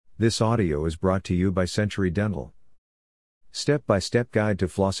This audio is brought to you by Century Dental. Step-by-step guide to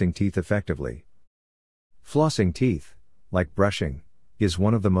flossing teeth effectively. Flossing teeth, like brushing, is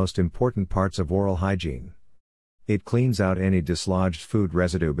one of the most important parts of oral hygiene. It cleans out any dislodged food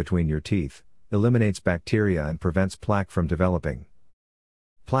residue between your teeth, eliminates bacteria and prevents plaque from developing.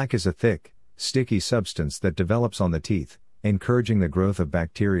 Plaque is a thick, sticky substance that develops on the teeth, encouraging the growth of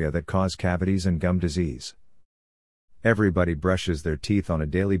bacteria that cause cavities and gum disease. Everybody brushes their teeth on a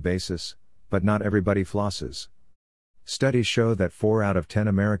daily basis, but not everybody flosses. Studies show that 4 out of 10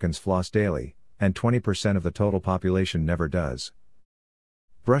 Americans floss daily, and 20% of the total population never does.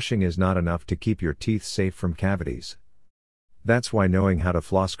 Brushing is not enough to keep your teeth safe from cavities. That's why knowing how to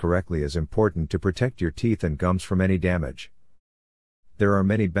floss correctly is important to protect your teeth and gums from any damage. There are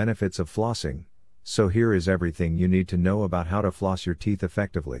many benefits of flossing, so here is everything you need to know about how to floss your teeth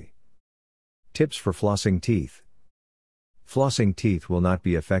effectively. Tips for flossing teeth. Flossing teeth will not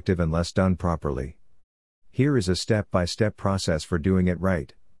be effective unless done properly. Here is a step-by-step process for doing it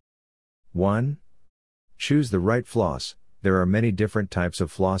right. 1. Choose the right floss. There are many different types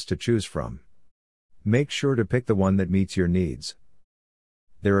of floss to choose from. Make sure to pick the one that meets your needs.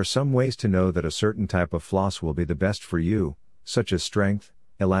 There are some ways to know that a certain type of floss will be the best for you, such as strength,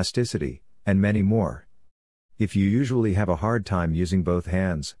 elasticity, and many more. If you usually have a hard time using both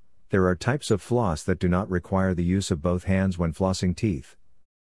hands, there are types of floss that do not require the use of both hands when flossing teeth.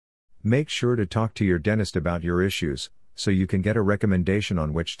 Make sure to talk to your dentist about your issues, so you can get a recommendation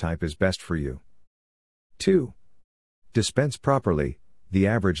on which type is best for you. 2. Dispense properly. The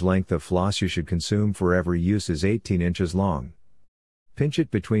average length of floss you should consume for every use is 18 inches long. Pinch it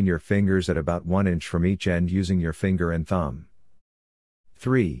between your fingers at about 1 inch from each end using your finger and thumb.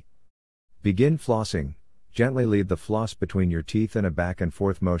 3. Begin flossing. Gently lead the floss between your teeth in a back and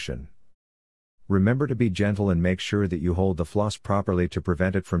forth motion. Remember to be gentle and make sure that you hold the floss properly to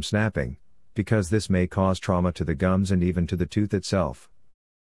prevent it from snapping, because this may cause trauma to the gums and even to the tooth itself.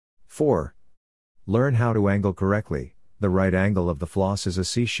 4. Learn how to angle correctly. The right angle of the floss is a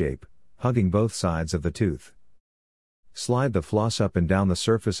C shape, hugging both sides of the tooth. Slide the floss up and down the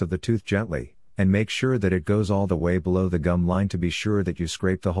surface of the tooth gently, and make sure that it goes all the way below the gum line to be sure that you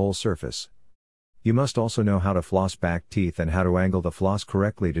scrape the whole surface. You must also know how to floss back teeth and how to angle the floss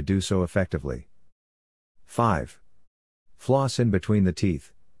correctly to do so effectively. 5. Floss in between the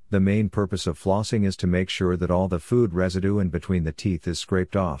teeth. The main purpose of flossing is to make sure that all the food residue in between the teeth is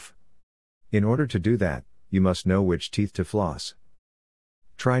scraped off. In order to do that, you must know which teeth to floss.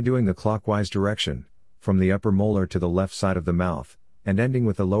 Try doing the clockwise direction, from the upper molar to the left side of the mouth, and ending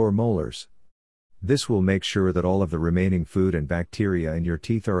with the lower molars. This will make sure that all of the remaining food and bacteria in your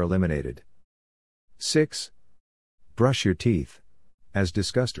teeth are eliminated. 6. Brush your teeth. As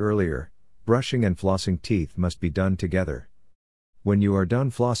discussed earlier, brushing and flossing teeth must be done together. When you are done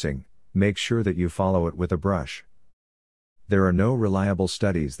flossing, make sure that you follow it with a brush. There are no reliable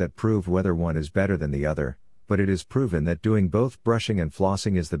studies that prove whether one is better than the other, but it is proven that doing both brushing and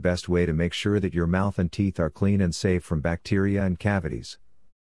flossing is the best way to make sure that your mouth and teeth are clean and safe from bacteria and cavities.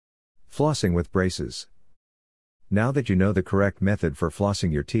 Flossing with braces. Now that you know the correct method for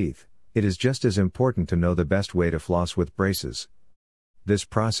flossing your teeth, it is just as important to know the best way to floss with braces. This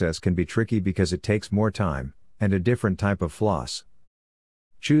process can be tricky because it takes more time, and a different type of floss.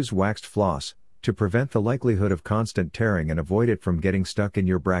 Choose waxed floss, to prevent the likelihood of constant tearing and avoid it from getting stuck in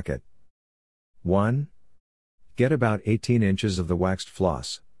your bracket. 1. Get about 18 inches of the waxed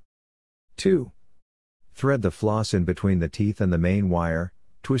floss. 2. Thread the floss in between the teeth and the main wire,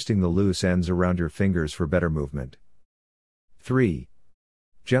 twisting the loose ends around your fingers for better movement. 3.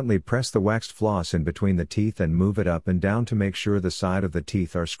 Gently press the waxed floss in between the teeth and move it up and down to make sure the side of the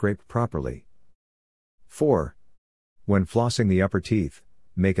teeth are scraped properly. 4. When flossing the upper teeth,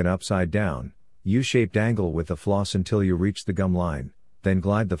 make an upside-down, U-shaped angle with the floss until you reach the gum line, then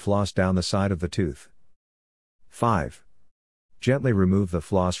glide the floss down the side of the tooth. 5. Gently remove the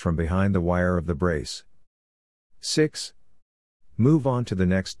floss from behind the wire of the brace. 6. Move on to the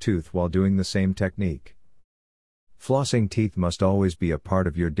next tooth while doing the same technique. Flossing teeth must always be a part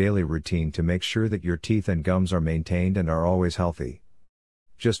of your daily routine to make sure that your teeth and gums are maintained and are always healthy.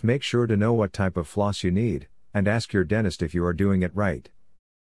 Just make sure to know what type of floss you need, and ask your dentist if you are doing it right.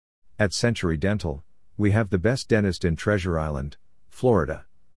 At Century Dental, we have the best dentist in Treasure Island, Florida.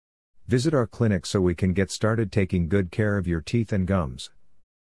 Visit our clinic so we can get started taking good care of your teeth and gums.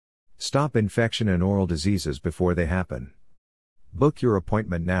 Stop infection and oral diseases before they happen. Book your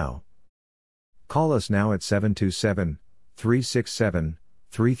appointment now. Call us now at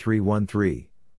 727-367-3313.